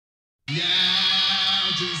Yeah,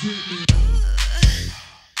 just hit me.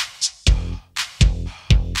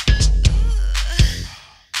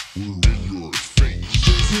 We're in your face.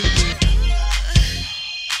 Just hit me.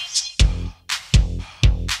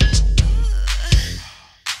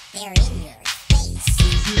 They're in your face.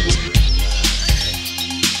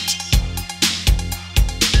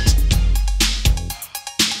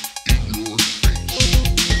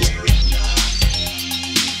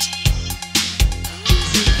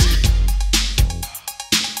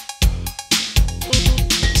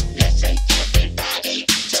 Listen everybody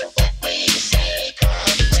to what we say,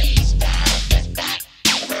 'cause freestyle is back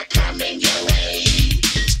and we're coming your way.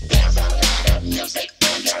 There's a lot of music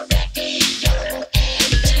on your radio,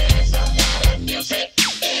 and there's a lot of music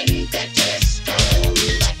in the disco,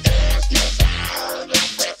 but there's no sound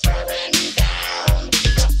like we're throwing down.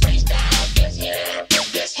 The freestyle is here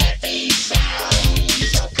with this heavy sound,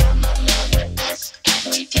 so come along with us as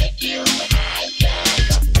we take you higher.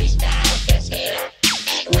 The freestyle is here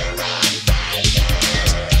and we're on fire.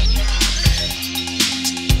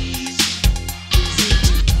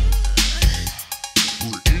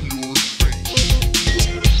 We're in your face.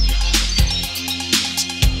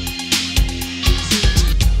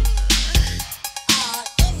 All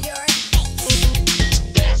in your face.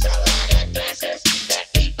 There's a lot of dances that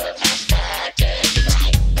people have started,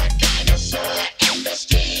 like the dinosaur and the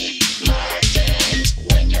Steve Martin.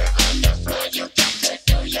 When you're on the floor, you got to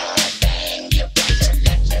do your thing. You got to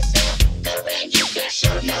let yourself go and you can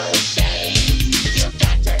show no shame. You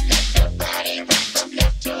got to let your body rock from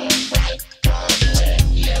left to right, 'cause when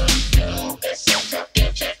you do, it's such a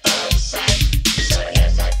beautiful sight. So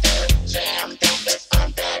here's a dope jam that is on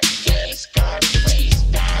the case, 'cause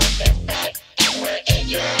freestyle is back and we're in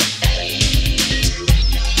your face.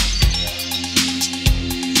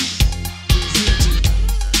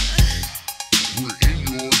 We're in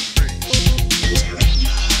your face.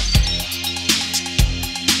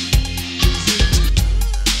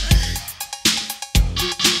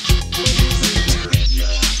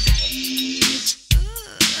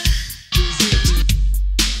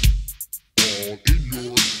 All in your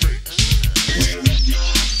face.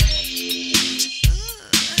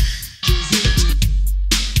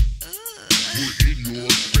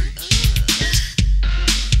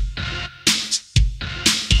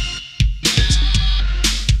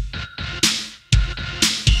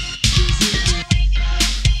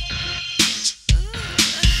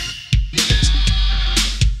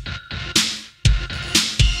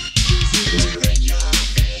 We're in your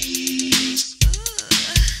face.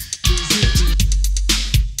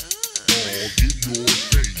 All in your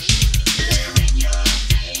face. We're in your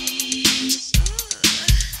face.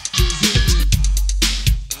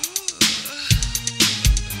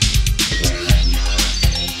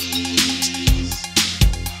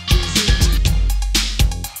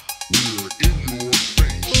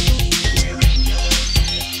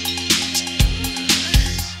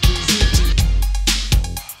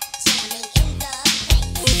 Jamming in the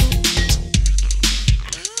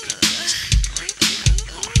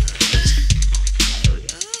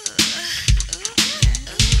face.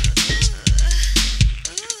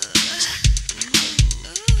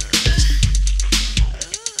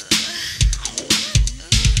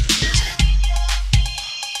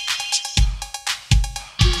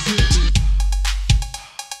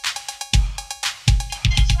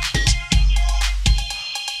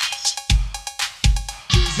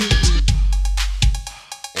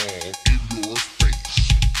 All in your face.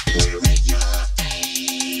 We're in your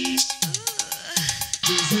face.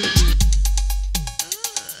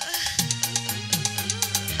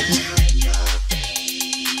 We're in your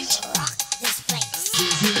face. Rock this place.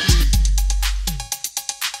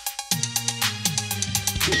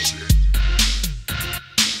 Push it.